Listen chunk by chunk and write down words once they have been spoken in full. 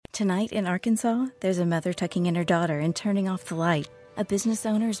Tonight in Arkansas, there's a mother tucking in her daughter and turning off the light. A business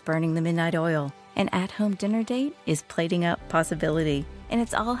owner's burning the midnight oil. An at-home dinner date is plating up possibility. And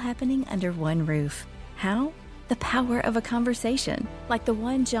it's all happening under one roof. How? The power of a conversation, like the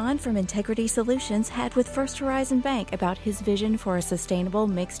one John from Integrity Solutions had with First Horizon Bank about his vision for a sustainable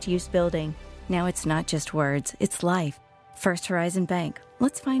mixed-use building. Now it's not just words, it's life. First Horizon Bank.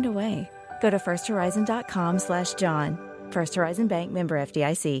 Let's find a way. Go to firsthorizon.com/John. First Horizon Bank, member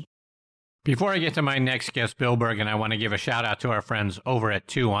FDIC. Before I get to my next guest, Bill Bergin, I want to give a shout-out to our friends over at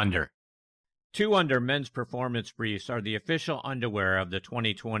 2 Under. 2 Under men's performance briefs are the official underwear of the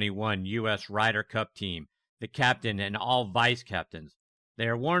 2021 U.S. Ryder Cup team, the captain and all vice captains. They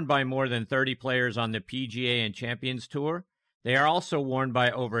are worn by more than 30 players on the PGA and Champions Tour. They are also worn by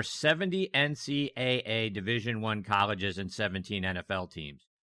over 70 NCAA Division I colleges and 17 NFL teams.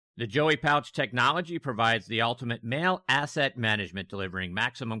 The Joey Pouch technology provides the ultimate male asset management, delivering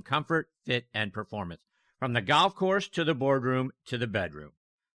maximum comfort, fit, and performance, from the golf course to the boardroom to the bedroom.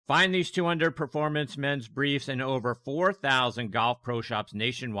 Find these 2 Under performance men's briefs in over 4,000 golf pro shops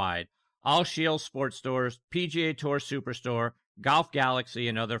nationwide, all Shields sports stores, PGA Tour Superstore, Golf Galaxy,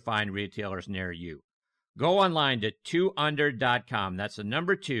 and other fine retailers near you. Go online to 2under.com. That's the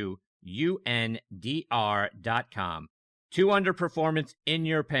number 2, UNDR.com. 2 Under performance in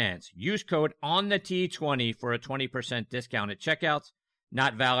your pants. Use code ONTHE20 for a 20% discount at checkouts.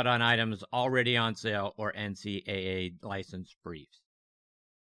 Not valid on items already on sale or NCAA licensed briefs.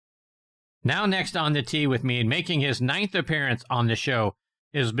 Now next on the tee with me and making his 9th appearance on the show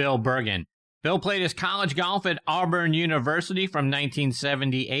is Bill Bergin. Bill played his college golf at Auburn University from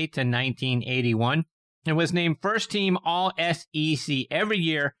 1978 to 1981 and was named first team All-SEC every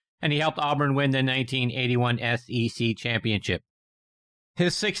year, and he helped Auburn win the 1981 SEC championship.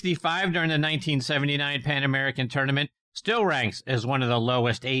 His 65 during the 1979 Pan American Tournament still ranks as one of the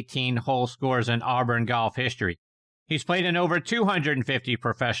lowest 18-hole scores in Auburn golf history. He's played in over 250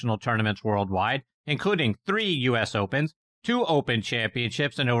 professional tournaments worldwide, including 3 U.S. Opens, 2 Open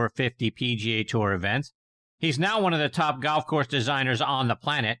Championships, and over 50 PGA Tour events. He's now one of the top golf course designers on the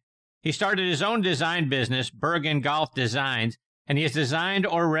planet. He started his own design business, Bergin Golf Designs, and he has designed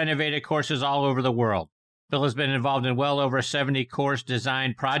or renovated courses all over the world. Bill has been involved in well over 70 course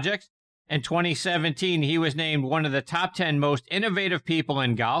design projects. In 2017, he was named one of the top 10 most innovative people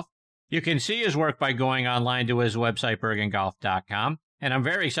in golf. You can see his work by going online to his website, bergingolf.com. And I'm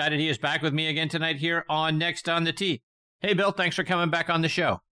very excited he is back with me again tonight here on Next on the Tee. Hey, Bill, thanks for coming back on the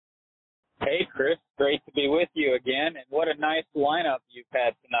show. Hey, Chris. Great to be with you again. And what a nice lineup you've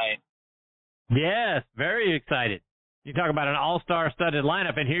had tonight. Yes, very excited. You talk about an all-star studded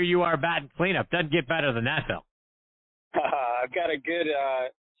lineup, and here you are batting cleanup. Doesn't get better than that, Bill. I've got a good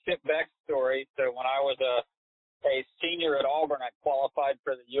Chip Beck story. So when I was a senior at Auburn, I qualified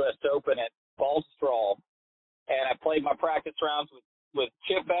for the U.S. Open at Baltusrol, and I played my practice rounds with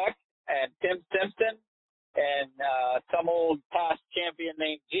Chip Beck and Tim Simpson and some old past champion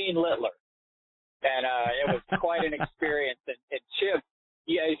named Gene Littler. And it was quite an experience. And Chip,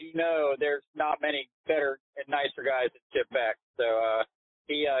 yeah, as you know, there's not many better and nicer guys than Chip Beck. So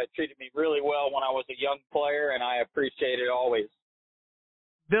he treated me really well when I was a young player, and I appreciate it always.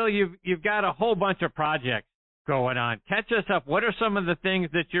 Bill, you've got a whole bunch of projects going on. Catch us up. What are some of the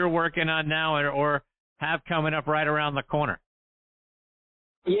things that you're working on now or have coming up right around the corner?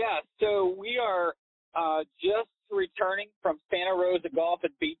 Yeah, so we are just returning from Santa Rosa Golf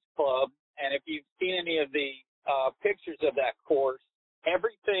and Beach Club, and if you've seen any of the pictures of that course,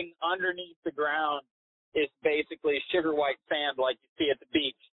 everything underneath the ground is basically sugar white sand like you see at the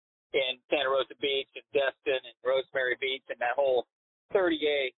beach in Santa Rosa Beach and Destin and Rosemary Beach and that whole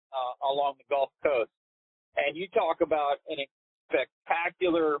 30A along the Gulf Coast. And you talk about an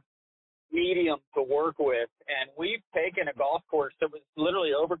spectacular medium to work with, and we've taken a golf course that was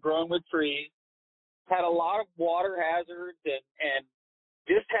literally overgrown with trees, had a lot of water hazards, and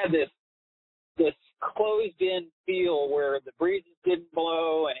just had this closed-in feel where the breezes didn't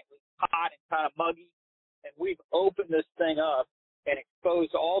blow and it was hot and kind of muggy. And we've opened this thing up and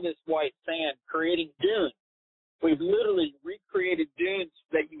exposed all this white sand, creating dunes. We've literally recreated dunes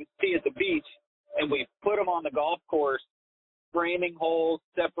that you would see at the beach, and we've put them on the golf course, framing holes,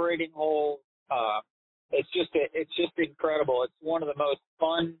 separating holes. It's just incredible. It's one of the most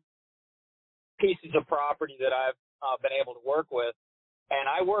fun pieces of property that I've been able to work with. And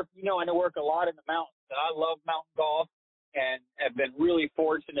I work a lot in the mountains, and I love mountain golf and have been really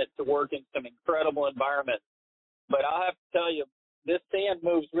fortunate to work in some incredible environments. But I'll have to tell you, this sand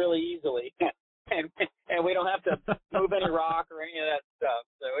moves really easily, and we don't have to move any rock or any of that stuff.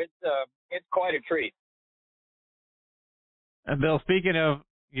 So it's quite a treat. And Bill, speaking of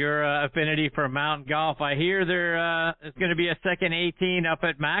your affinity for mountain golf. I hear there is going to be a second 18 up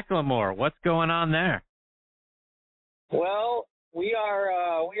at McLemore. What's going on there? Well, we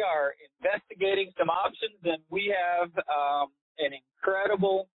are investigating some options, and we have an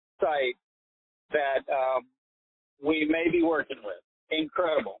incredible site that we may be working with.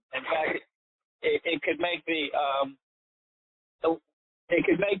 Incredible. In fact, it could make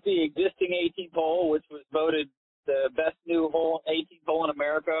the existing 18th hole, which was voted the best new hole, 18th hole in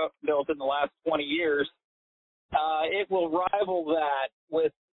America, built in the last 20 years. It will rival that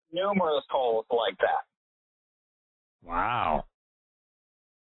with numerous holes like that. Wow.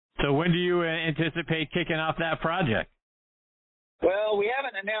 So when do you anticipate kicking off that project? Well, we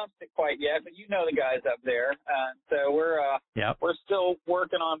haven't announced it quite yet, but you know the guys up there. So we're still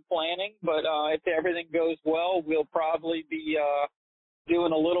working on planning, but if everything goes well, we'll probably be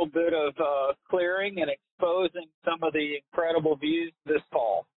doing a little bit of clearing and exposing some of the incredible views this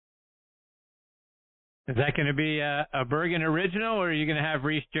fall. Is that going to be a Bergin original, or are you going to have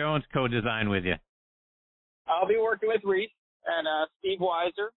Reese Jones co-design with you? I'll be working with Reese and Steve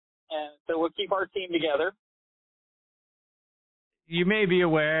Weiser, and so we'll keep our team together. You may be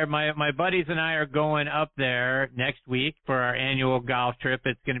aware, my buddies and I are going up there next week for our annual golf trip.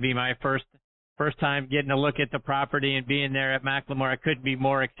 It's going to be my first time getting a look at the property and being there at McLemore. I couldn't be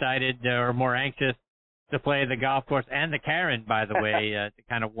more excited or more anxious to play the golf course and the Karen, by the way, to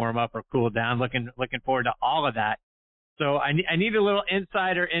kind of warm up or cool down. Looking forward to all of that. So I need a little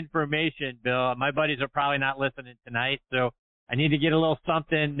insider information, Bill. My buddies are probably not listening tonight, so I need to get a little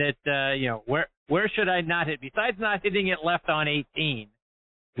something that, where should I not hit? Besides not hitting it left on 18,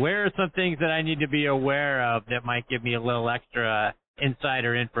 where are some things that I need to be aware of that might give me a little extra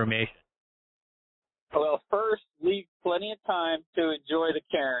insider information? Well, first, leave plenty of time to enjoy the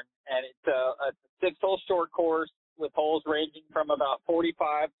Cairn, and it's a 6-hole short course with holes ranging from about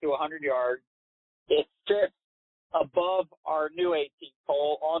 45 to 100 yards. It sits above our new 18th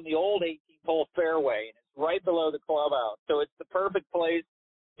hole on the old 18th hole fairway, and it's right below the clubhouse. So it's the perfect place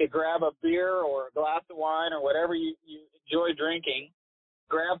to grab a beer or a glass of wine or whatever you enjoy drinking,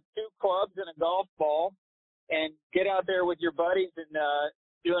 grab 2 clubs and a golf ball, and get out there with your buddies and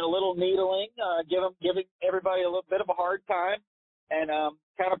doing a little needling, giving everybody a little bit of a hard time, and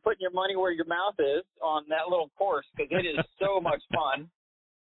kind of putting your money where your mouth is on that little course, because it is so much fun.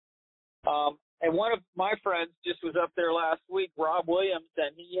 And one of my friends just was up there last week, Rob Williams,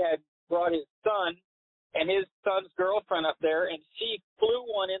 and he had brought his son and his son's girlfriend up there, and she flew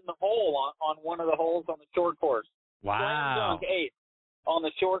one in the hole on one of the holes on the short course. Wow. Slam dunk 8 on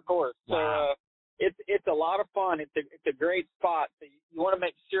the short course. Wow. So it's a lot of fun. It's a great spot. So you want to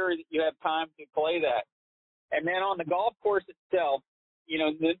make sure that you have time to play that. And then on the golf course itself,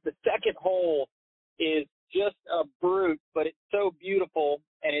 the second hole is just a brute, but it's so beautiful,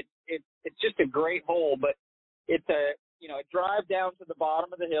 and it's just a great hole. But it's a drive down to the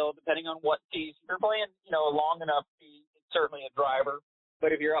bottom of the hill, depending on what tees. If you're playing, a long enough tee, it's certainly a driver.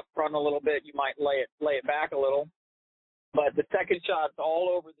 But if you're up front a little bit, you might lay it back a little. But the second shot's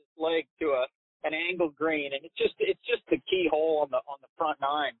all over this lake to an angled green, and it's just the key hole on the front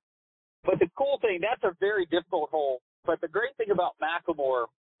 9. But the cool thing, that's a very difficult hole. But the great thing about McLemore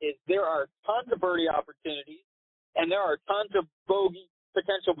is there are tons of birdie opportunities, and there are tons of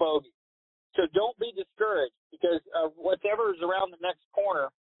potential bogeys. So don't be discouraged, because whatever is around the next corner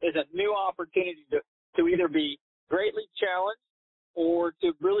is a new opportunity to either be greatly challenged or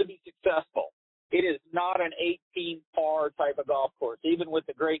to really be successful. It is not an 18 par type of golf course. Even with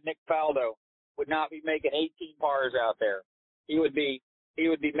the great Nick Faldo, would not be making 18 pars out there. He would be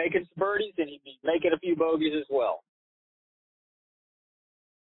making some birdies, and he'd be making a few bogeys as well.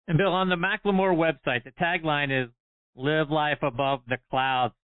 And Bill, on the McLemore website, the tagline is "Live life above the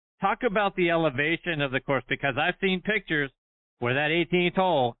clouds." Talk about the elevation of the course, because I've seen pictures where that 18th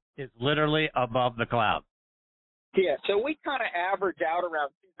hole is literally above the clouds. Yeah, so we kind of average out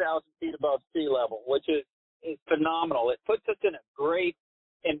around 2,000 feet above sea level, which is phenomenal. It puts us in a great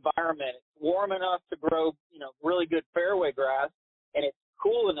environment. It's warm enough to grow, really good fairway grass, and it's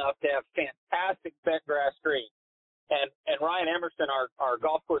cool enough to have fantastic bent grass greens. And Ryan Emerson, our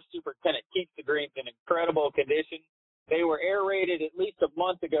golf course superintendent, keeps the greens in incredible condition. They were aerated at least a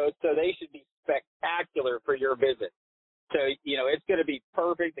month ago, so they should be spectacular for your visit. So, it's going to be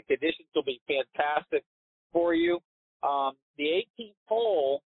perfect. The conditions will be fantastic for you. The 18th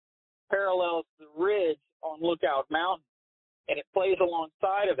hole parallels the ridge on Lookout Mountain, and it plays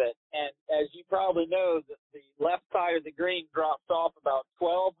alongside of it. And as you probably know, the left side of the green drops off about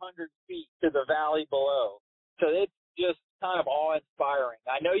 1,200 feet to the valley below. So it's just kind of awe-inspiring.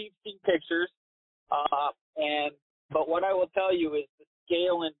 I know you've seen pictures, but what I will tell you is the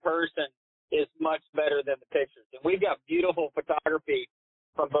scale in person is much better than the pictures. And we've got beautiful photography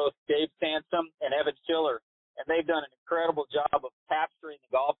from both Dave Sansom and Evan Schiller, and they've done an incredible job of capturing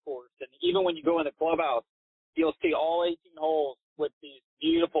the golf course. And even when you go in the clubhouse, you'll see all 18 holes with these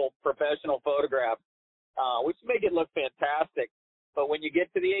beautiful professional photographs, which make it look fantastic. But when you get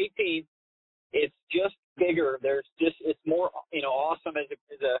to the 18th, it's just bigger. It's more, awesome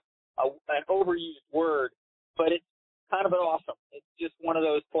is an overused word, but it's kind of awesome. It's just one of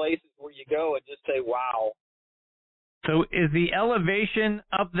those places where you go and just say, wow. So is the elevation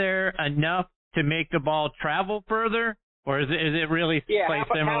up there enough to make the ball travel further, or is it really placed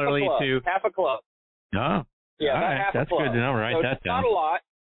similarly to half a club? No. Yeah, all right. That's good to know. Write that down. Not a lot,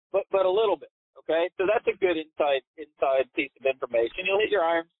 but a little bit. Okay, so that's a good inside piece of information. You'll hit your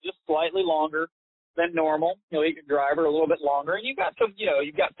irons just slightly longer than normal. You'll hit your driver a little bit longer, and you've got some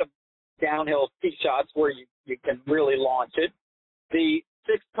downhill tee shots where you can really launch it. The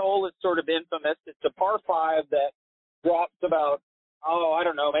sixth hole is sort of infamous. It's a par 5 that drops about,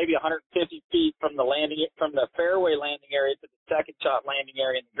 maybe 150 feet from the fairway landing area to the second shot landing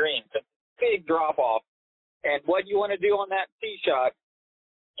area in the green. It's a big drop off. And what you want to do on that tee shot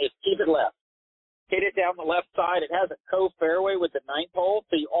is keep it left. Hit it down the left side. It has a co-fairway with the 9th hole,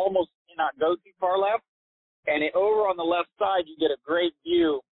 so you almost cannot go too far left. And over on the left side, you get a great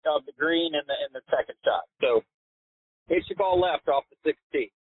view of the green in the second shot. So hit your ball left off the 6th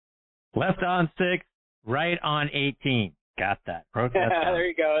tee. Left on 6, right on 18. Got that. There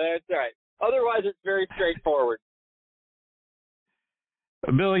you go. That's right. Otherwise, it's very straightforward.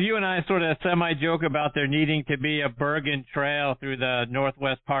 Bill, you and I sort of semi-joke about there needing to be a Bergin trail through the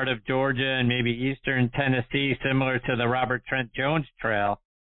northwest part of Georgia and maybe eastern Tennessee, similar to the Robert Trent Jones Trail,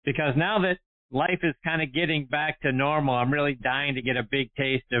 because now that life is kind of getting back to normal, I'm really dying to get a big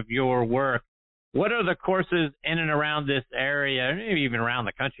taste of your work. What are the courses in and around this area, maybe even around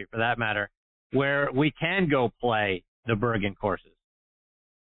the country for that matter, where we can go play the Bergin courses?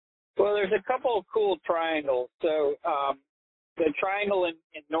 Well, there's a couple of cool triangles. So, the triangle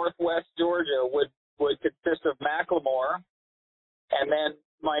in northwest Georgia would consist of McLemore, and then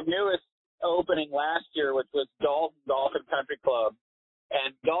my newest opening last year, which was Dalton Golf and Country Club.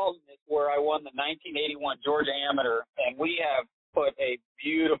 And Dalton is where I won the 1981 Georgia Amateur, and we have put a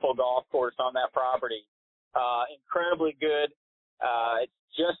beautiful golf course on that property. Incredibly good. It's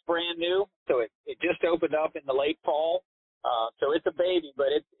just brand new, so it just opened up in the late fall. So it's a baby,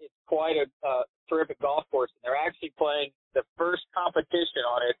 but it's quite a terrific golf course. And they're actually playing the first competition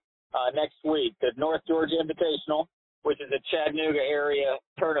on it next week. The North Georgia Invitational, which is a Chattanooga area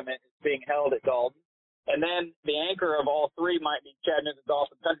tournament, is being held at Dalton. And then the anchor of all three might be Chattanooga Golf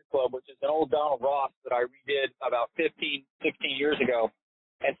and Country Club, which is an old Donald Ross that I redid about 15, 16 years ago.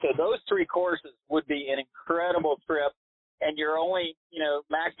 And so those three courses would be an incredible trip. And you're only,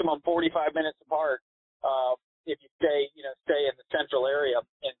 maximum 45 minutes apart if you stay in the central area,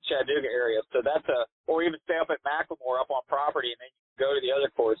 in Chattanooga area. So or even stay up at McLemore up on property, and then you can go to the other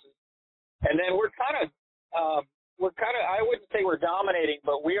courses. And then we're kind of, I wouldn't say we're dominating,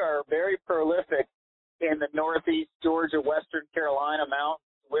 but we are very prolific in the northeast Georgia, western Carolina mountains.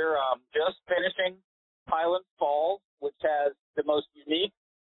 We're just finishing Highlands Falls, which has the most unique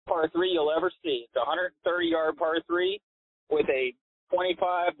par 3 you'll ever see. It's a 130-yard par 3 with a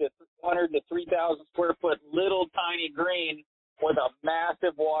 25 to 100 to 3,000 square foot little tiny green with a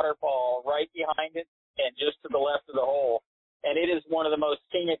massive waterfall right behind it and just to the left of the hole. And it is one of the most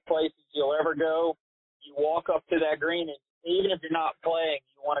scenic places you'll ever go. You walk up to that green, and even if you're not playing,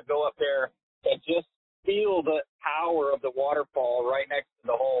 you want to go up there and just feel the power of the waterfall right next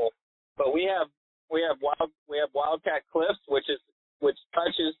to the hole. But we have Wildcat Cliffs, which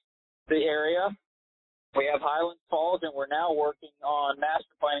touches the area. We have Highlands Falls, and we're now working on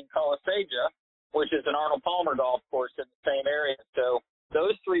master planning Colisaja, which is an Arnold Palmer golf course in the same area. So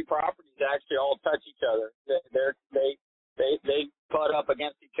those three properties actually all touch each other. They butt up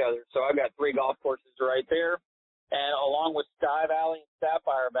against each other. So I've got 3 golf courses right there, and along with Sky Valley and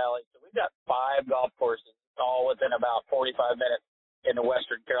Sapphire Valley. So we've got 5 golf courses, all within about 45 minutes in the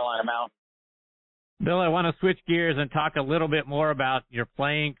western Carolina mountains. Bill, I want to switch gears and talk a little bit more about your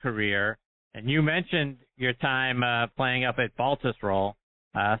playing career. And you mentioned your time playing up at Baltusrol.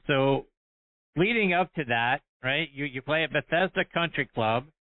 So leading up to that, right, you play at Bethesda Country Club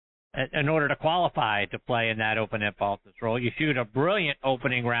in order to qualify to play in that Open at Baltusrol. You shoot a brilliant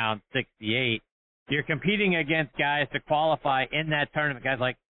opening round, 68. You're competing against guys to qualify in that tournament, guys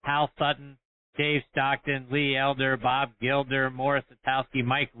like Hal Sutton, Dave Stockton, Lee Elder, Bob Gilder, Morris Satowski,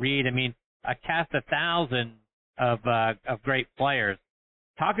 Mike Reed. I mean, a cast of thousands of great players.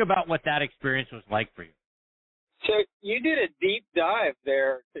 Talk about what that experience was like for you. So you did a deep dive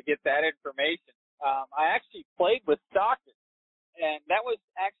there to get that information. I actually played with Stockton, and that was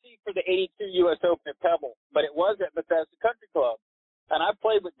actually for the 82 U.S. Open at Pebble, but it was at Bethesda Country Club. And I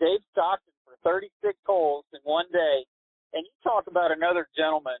played with Dave Stockton for 36 holes in one day. And you talk about another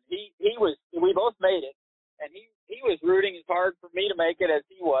gentleman. We both made it, and he was rooting as hard for me to make it as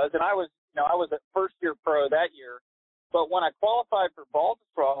he was. And I was a first-year pro that year. But when I qualified for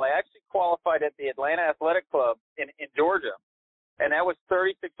Baltusrol, I actually qualified at the Atlanta Athletic Club in Georgia. And that was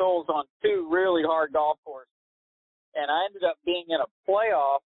 36 holes on two really hard golf courses. And I ended up being in a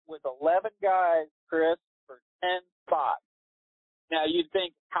playoff with 11 guys, Chris, for 10 spots. Now, you'd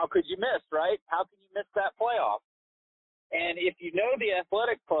think, how could you miss, right? How can you miss that playoff? And if you know the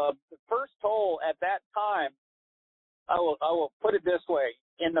athletic club, the first hole at that time, I will put it this way.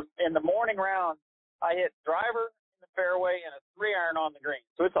 In the morning round, I hit driver in the fairway and a 3-iron on the green.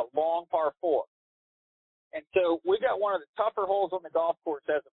 So it's a long par 4. And so we got one of the tougher holes on the golf course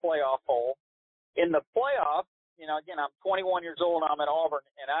as a playoff hole. In the playoff, again, I'm 21 years old, I'm at Auburn,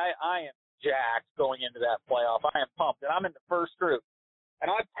 and I am jacked going into that playoff. I am pumped, and I'm in the first group.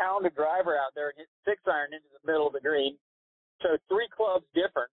 And I pound a driver out there and hit 6-iron into the middle of the green. So 3 clubs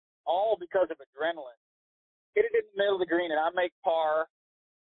different, all because of adrenaline. Hit it in the middle of the green, and I make par.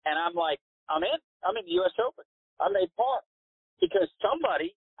 And I'm like, I'm in. I'm in the U.S. Open. I made par because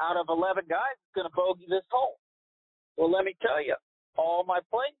somebody out of 11 guys is going to bogey this hole. Well, let me tell you, all my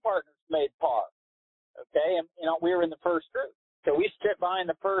playing partners made par. Okay, and we were in the first group. So we sit behind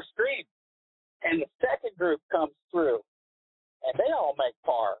the first green, and the second group comes through, and they all make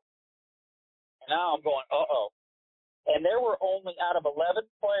par. And now I'm going, uh-oh. And there were only, out of 11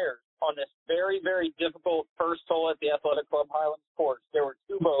 players on this very, very difficult first hole at the Athletic Club Highlands course, there were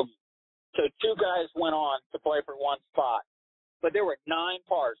 2 bogeys. So 2 guys went on to play for 1 spot. But there were 9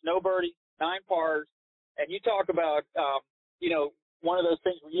 pars, no birdies, 9 pars. And you talk about, one of those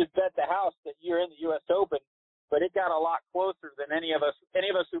things where you bet the house that you're in the U.S. Open, but it got a lot closer than any of us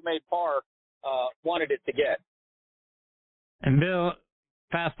who made par wanted it to get. And Bill,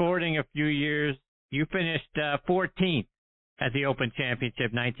 fast forwarding a few years, you finished 14th at the Open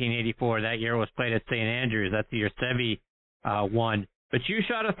Championship 1984. That year was played at St. Andrews. That's the year Seve won. But you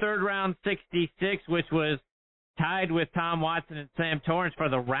shot a third round 66, which was tied with Tom Watson and Sam Torrance for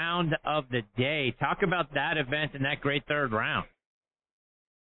the round of the day. Talk about that event and that great third round.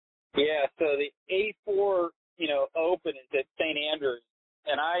 Yeah, so the 84, Open is at St. Andrews.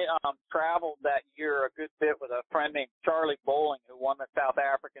 And I traveled that year a good bit with a friend named Charlie Bowling, who won the South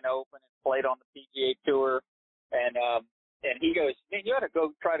African Open and played on the PGA Tour. And he goes, man, you ought to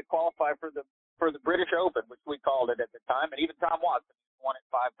go try to qualify for the British Open, which we called it at the time. And even Tom Watson won it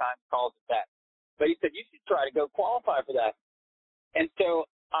 5 times, calls it that. But he said, you should try to go qualify for that. And so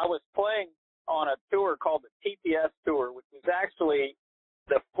I was playing on a tour called the TPS Tour, which was actually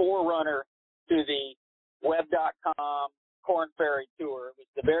the forerunner to the Web.com Corn Ferry Tour. It was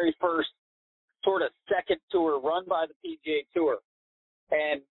the very first sort of second tour run by the PGA Tour.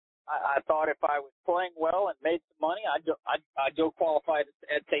 And I thought if I was playing well and made some money, I'd go qualify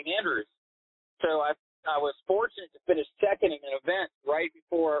at St. Andrews. So I was fortunate to finish second in an event right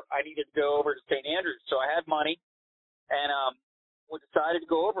before I needed to go over to St. Andrews. So I had money, and we decided to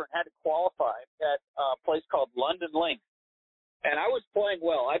go over and had to qualify at a place called London Links. And I was playing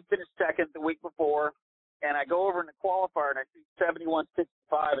well. I'd finished second the week before, and I go over in the qualifier, and I shoot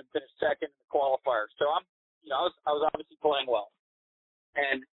 71.65 and finish second in the qualifier. So I was obviously playing well.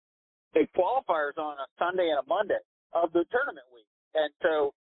 And the qualifiers on a Sunday and a Monday of the tournament week, and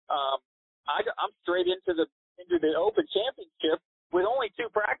so I'm straight into the Open Championship with only 2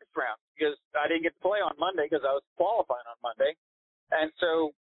 practice rounds because I didn't get to play on Monday because I was qualifying on Monday. And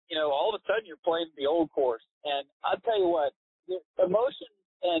so all of a sudden you're playing the old course, and I'll tell you what, the emotions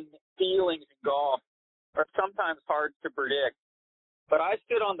and feelings in golf are sometimes hard to predict. But I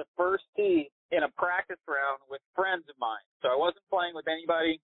stood on the first tee in a practice round with friends of mine. So I wasn't playing with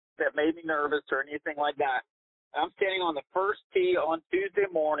anybody that made me nervous or anything like that. I'm standing on the first tee on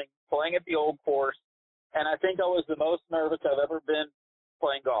Tuesday morning playing at the old course, and I think I was the most nervous I've ever been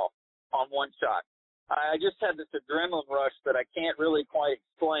playing golf on one shot. I just had this adrenaline rush that I can't really quite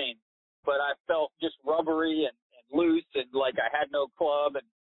explain, but I felt just rubbery and loose and like I had no club,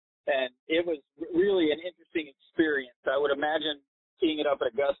 and it was really an interesting experience. I would imagine teeing it up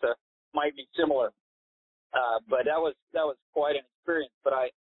at Augusta might be similar, but that was quite an experience. But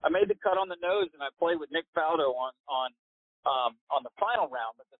I made the cut on the nose, and I played with Nick Faldo on the final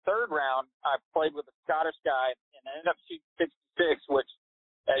round. But the third round, I played with a Scottish guy and I ended up shooting 66, which,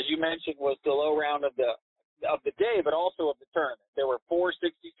 as you mentioned, was the low round of the day, but also of the tournament. There were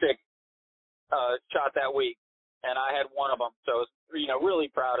 466 shot that week. and I had one of them. So, really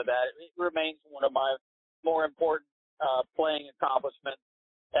proud of that. It remains one of my more important playing accomplishments.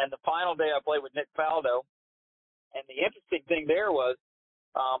 And the final day I played with Nick Faldo, and the interesting thing there was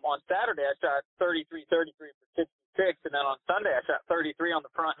on Saturday I shot 33 for 66, and then on Sunday I shot 33 on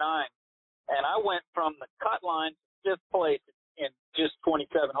the front nine. And I went from the cut line to fifth place in just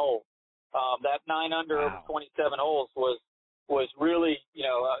 27 holes. That 9 under over 27 holes was really,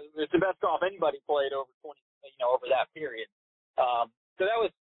 it's the best golf anybody played over 20, over that period. So that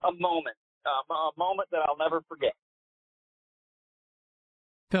was a moment that I'll never forget.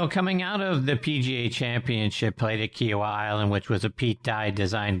 Bill, coming out of the PGA Championship, played at Kiowa Island, which was a Pete Dye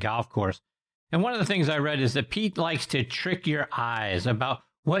designed golf course. And one of the things I read is that Pete likes to trick your eyes about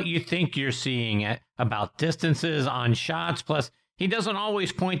what you think you're seeing, about distances on shots. Plus, he doesn't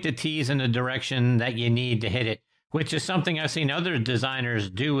always point the tees in the direction that you need to hit it, which is something I've seen other designers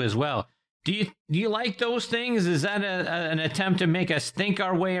do as well. Do you like those things? Is that an attempt to make us think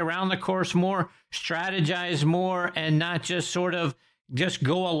our way around the course more, strategize more, and not just sort of just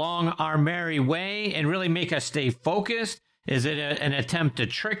go along our merry way and really make us stay focused? Is it an attempt to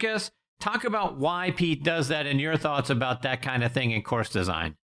trick us? Talk about why Pete does that and your thoughts about that kind of thing in course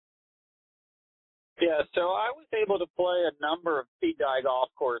design. Yeah, so I was able to play a number of Pete Dye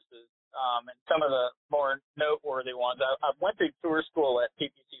golf courses, and some of the more noteworthy ones. I went to tour school at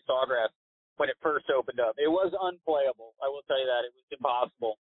PPC Sawgrass when it first opened up. It was unplayable. I will tell you that. It was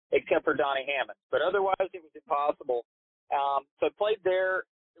impossible, except for Donnie Hammond. But otherwise, it was impossible. So I played there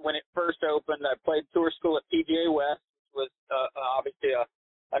when it first opened. I played tour school at PGA West, which was obviously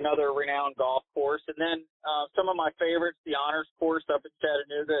another renowned golf course. And then some of my favorites, the Honors Course up in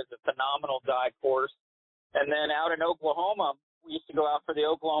Chattanooga is a phenomenal Dye course. And then out in Oklahoma, we used to go out for the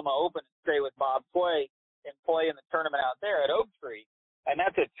Oklahoma Open and stay with Bob Clay and play in the tournament out there at Oak Tree. And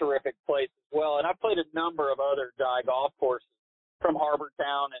that's a terrific place as well. And I played a number of other Dye golf courses from Harbor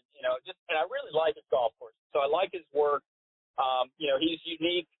Town, and and I really like his golf course. So I like his work. He's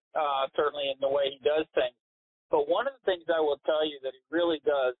unique, certainly in the way he does things. But one of the things I will tell you that he really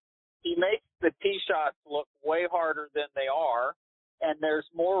does, he makes the tee shots look way harder than they are, and there's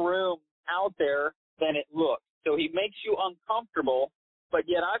more room out there than it looks. So he makes you uncomfortable, but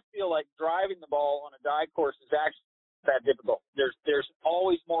yet I feel like driving the ball on a Dye course is actually that difficult. There's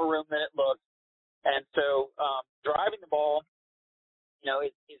always more room than it looks, and so driving the ball,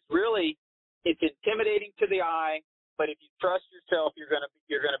 is really, it's intimidating to the eye. But if you trust yourself, you're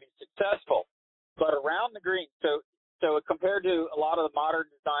gonna be successful. But around the green, so compared to a lot of the modern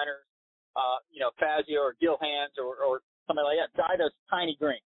designers, Fazio or Gil Hands or something like that, Dye does tiny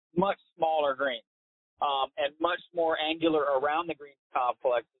greens, much smaller greens, and much more angular around the green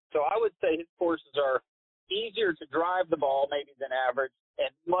complex. So I would say his courses are easier to drive the ball maybe than average, and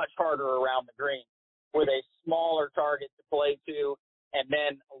much harder around the green, with a smaller target to play to, and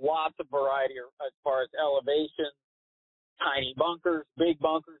then lots of variety as far as elevation. Tiny bunkers, big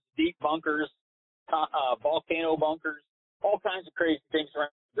bunkers, deep bunkers, volcano bunkers, all kinds of crazy things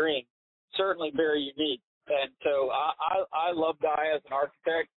around the green. Certainly very unique. And so I love Dye as an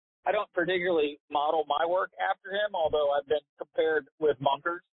architect. I don't particularly model my work after him, although I've been compared with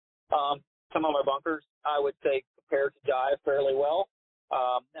bunkers. Some of my bunkers, I would say, compared to Dye fairly well.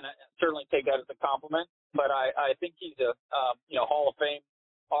 And I certainly take that as a compliment. But I think he's a Hall of Fame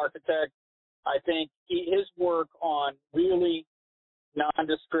architect. I think his work on really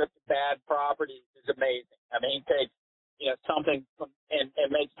nondescript bad properties is amazing. I mean, he takes something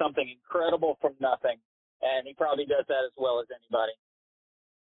and makes something incredible from nothing, and he probably does that as well as anybody.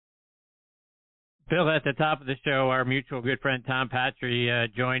 Bill, at the top of the show, our mutual good friend Tom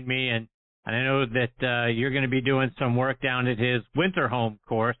Patry joined me, and I know that you're going to be doing some work down at his winter home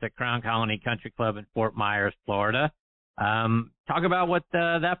course at Crown Colony Country Club in Fort Myers, Florida. Talk about what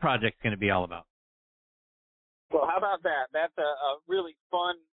that project's going to be all about. Well, how about that? That's a really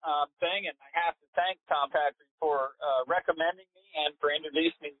fun thing, and I have to thank Tom Patry for recommending me and for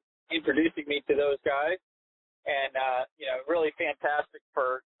introducing me to those guys. And really fantastic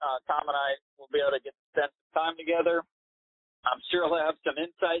for Tom and I will be able to spend some time together. I'm sure he'll have some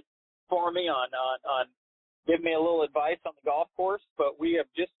insight for me on give me a little advice on the golf course. But we have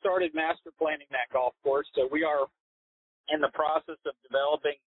just started master planning that golf course, so we are in the process of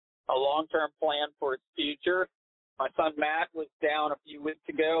developing a long-term plan for its future. My son Matt was down a few weeks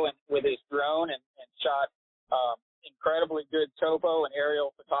ago and with his drone and shot incredibly good topo and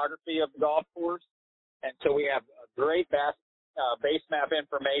aerial photography of the golf course. And so we have a great base map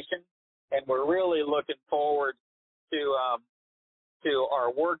information, and we're really looking forward to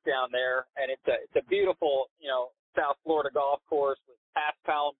our work down there. And it's a beautiful, South Florida golf course with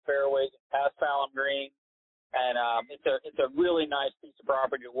paspalum fairways and paspalum greens. and it's a really nice piece of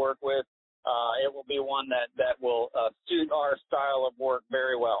property to work with. It will be one that will suit our style of work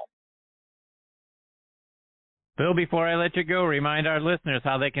very well. Bill, before I let you go, remind our listeners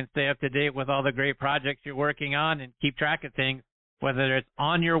how they can stay up to date with all the great projects you're working on and keep track of things, whether it's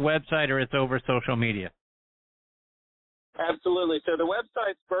on your website or it's over social media. Absolutely. So the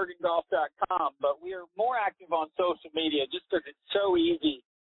website's bergingolf.com, but we are more active on social media just because it's so easy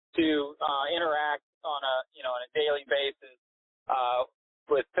to interact on a daily basis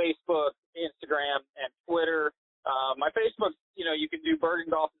with Facebook, Instagram, and Twitter. My Facebook, you can do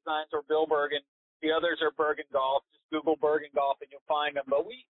Bergin Golf Designs or Bill Bergin. The others are Bergin Golf. Just Google Bergin Golf and you'll find them. But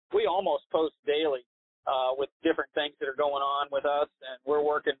we almost post daily with different things that are going on with us, and we're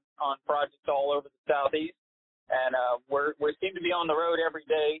working on projects all over the Southeast. And we seem to be on the road every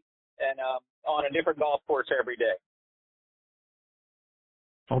day and on a different golf course every day.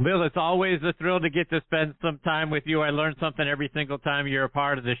 Well, Bill, it's always a thrill to get to spend some time with you. I learn something every single time you're a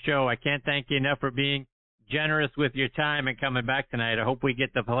part of the show. I can't thank you enough for being generous with your time and coming back tonight. I hope we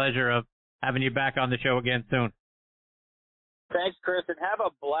get the pleasure of having you back on the show again soon. Thanks, Chris, and have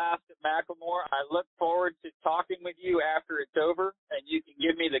a blast at McLemore. I look forward to talking with you after it's over, and you can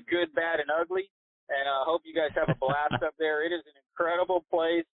give me the good, bad, and ugly. And I hope you guys have a blast up there. It is an incredible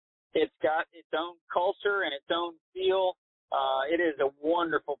place. It's got its own culture and its own feel. It is a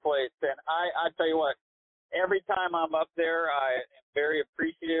wonderful place. And I tell you what, every time I'm up there, I am very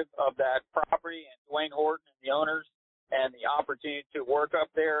appreciative of that property and Dwayne Horton and the owners and the opportunity to work up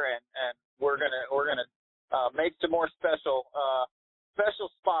there. And we're gonna make some more special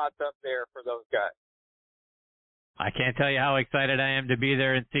spots up there for those guys. I can't tell you how excited I am to be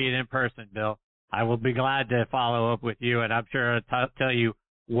there and see it in person, Bill. I will be glad to follow up with you, and I'm sure I'll tell you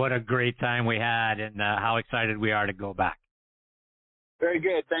what a great time we had and how excited we are to go back. Very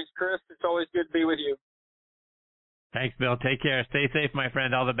good. Thanks, Chris. It's always good to be with you. Thanks, Bill. Take care. Stay safe, my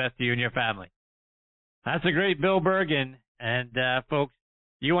friend. All the best to you and your family. That's a great Bill Bergin. And, folks,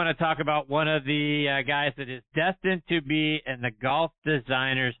 you want to talk about one of the guys that is destined to be in the Golf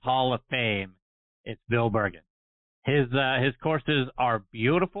Designers Hall of Fame. It's Bill Bergin. His courses are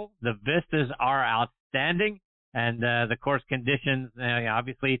beautiful. The vistas are outstanding, and the course conditions,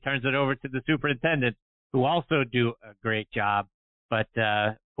 obviously he turns it over to the superintendent, who also do a great job. But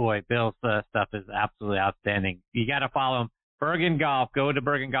boy, Bill's stuff is absolutely outstanding. You got to follow him. Bergin Golf. Go to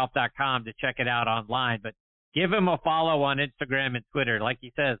bergingolf.com to check it out online. But give him a follow on Instagram and Twitter. Like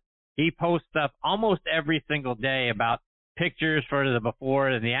he says, he posts stuff almost every single day about pictures for the before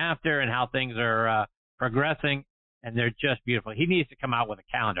and the after and how things are progressing. And they're just beautiful. He needs to come out with a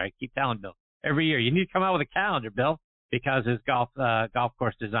calendar. I keep telling Bill every year, you need to come out with a calendar, Bill, because his golf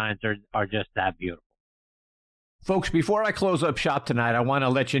course designs are just that beautiful. Folks, before I close up shop tonight, I want to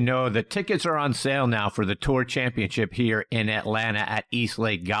let you know that tickets are on sale now for the Tour Championship here in Atlanta at East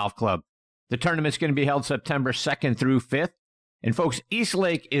Lake Golf Club. The tournament's going to be held September 2nd through 5th. And folks, East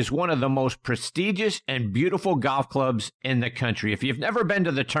Lake is one of the most prestigious and beautiful golf clubs in the country. If you've never been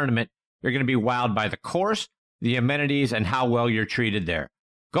to the tournament, you're going to be wowed by the course, the amenities, and how well you're treated there.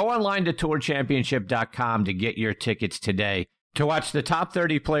 Go online to tourchampionship.com to get your tickets today to watch the top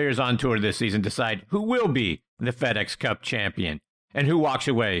 30 players on tour this season decide who will be the FedEx Cup champion and who walks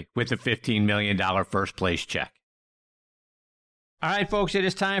away with the $15 million first place check. All right, folks, it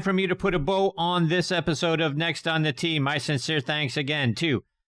is time for me to put a bow on this episode of Next on the Tee. My sincere thanks again to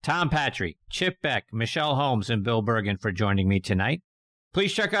Tom Patry, Chip Beck, Michelle Holmes, and Bill Bergin for joining me tonight.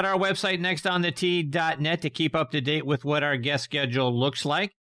 Please check out our website, nextonthetee.net, to keep up to date with what our guest schedule looks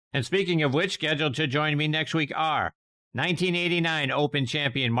like. And speaking of which, scheduled to join me next week are 1989 Open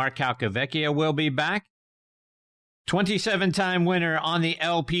champion Mark Calcavecchia will be back. 27-time winner on the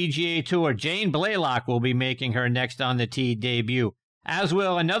LPGA Tour, Jane Blaylock, will be making her Next on the Tee debut, as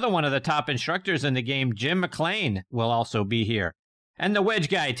will another one of the top instructors in the game, Jim McLean, will also be here. And the wedge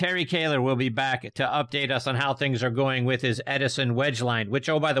guy, Terry Kaler, will be back to update us on how things are going with his Edison wedge line, which,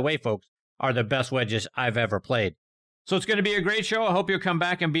 oh, by the way, folks, are the best wedges I've ever played. So it's going to be a great show. I hope you'll come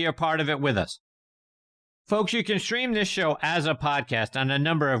back and be a part of it with us. Folks, you can stream this show as a podcast on a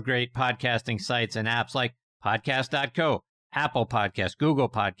number of great podcasting sites and apps like Podcast.co, Apple Podcasts, Google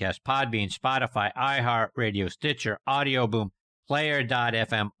Podcasts, Podbean, Spotify, iHeartRadio, Stitcher, Audio Boom,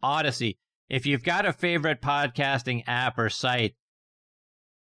 Player.fm, Odyssey. If you've got a favorite podcasting app or site,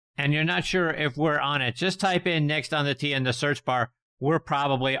 and you're not sure if we're on it, just type in Next on the Tee in the search bar. We're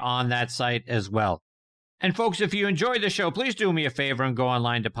probably on that site as well. And folks, if you enjoyed the show, please do me a favor and go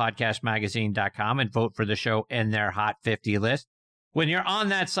online to podcastmagazine.com and vote for the show in their Hot 50 list. When you're on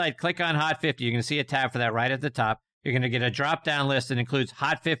that site, click on Hot 50. You're going to see a tab for that right at the top. You're going to get a drop-down list that includes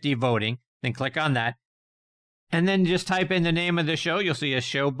Hot 50 voting. Then click on that. And then just type in the name of the show. You'll see a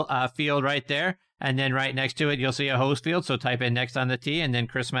show field right there. And then right next to it, you'll see a host field. So type in Next on the Tee and then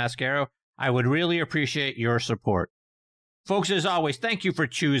Chris Mascaro. I would really appreciate your support. Folks, as always, thank you for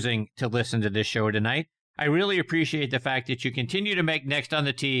choosing to listen to this show tonight. I really appreciate the fact that you continue to make Next on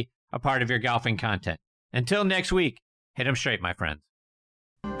the Tee a part of your golfing content. Until next week, hit 'em straight, my friends.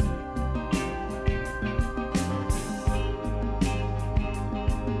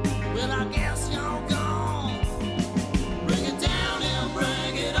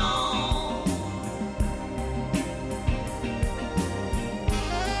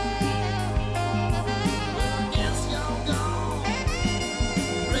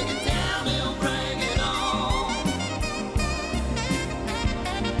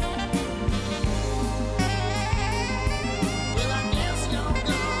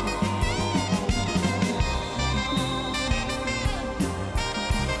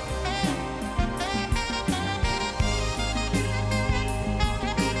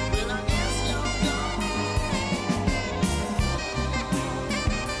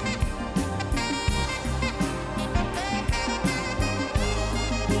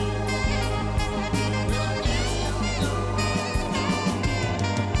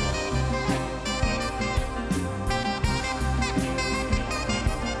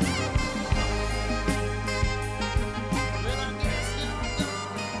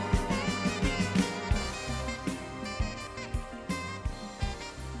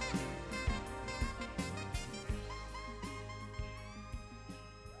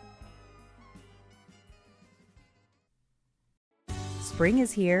 Spring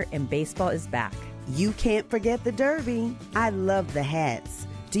is here and baseball is back. You can't forget the Derby. I love the hats.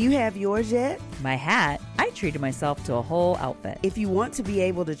 Do you have yours yet? My hat? I treated myself to a whole outfit. If you want to be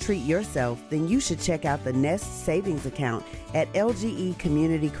able to treat yourself, then you should check out the Nest Savings Account at LGE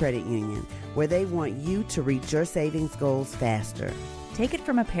Community Credit Union, where they want you to reach your savings goals faster. Take it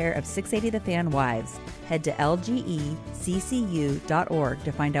from a pair of 680 The Fan wives. Head to lgeccu.org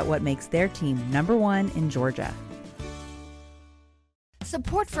to find out what makes their team #1 in Georgia.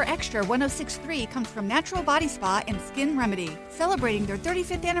 Support for Extra 106.3 comes from Natural Body Spa and Skin Remedy, celebrating their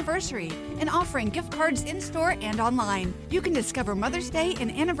 35th anniversary and offering gift cards in-store and online. You can discover Mother's Day and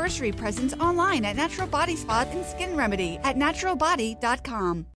anniversary presents online at Natural Body Spa and Skin Remedy at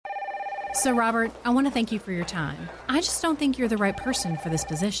naturalbody.com. So, Robert, I want to thank you for your time. I just don't think you're the right person for this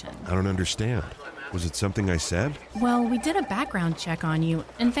position. I don't understand. Was it something I said? Well, we did a background check on you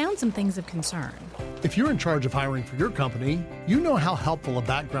and found some things of concern. If you're in charge of hiring for your company, you know how helpful a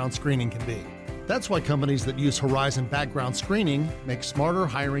background screening can be. That's why companies that use Horizon Background Screening make smarter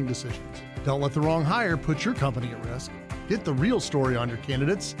hiring decisions. Don't let the wrong hire put your company at risk. Get the real story on your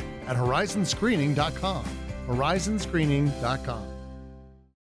candidates at horizonscreening.com. horizonscreening.com.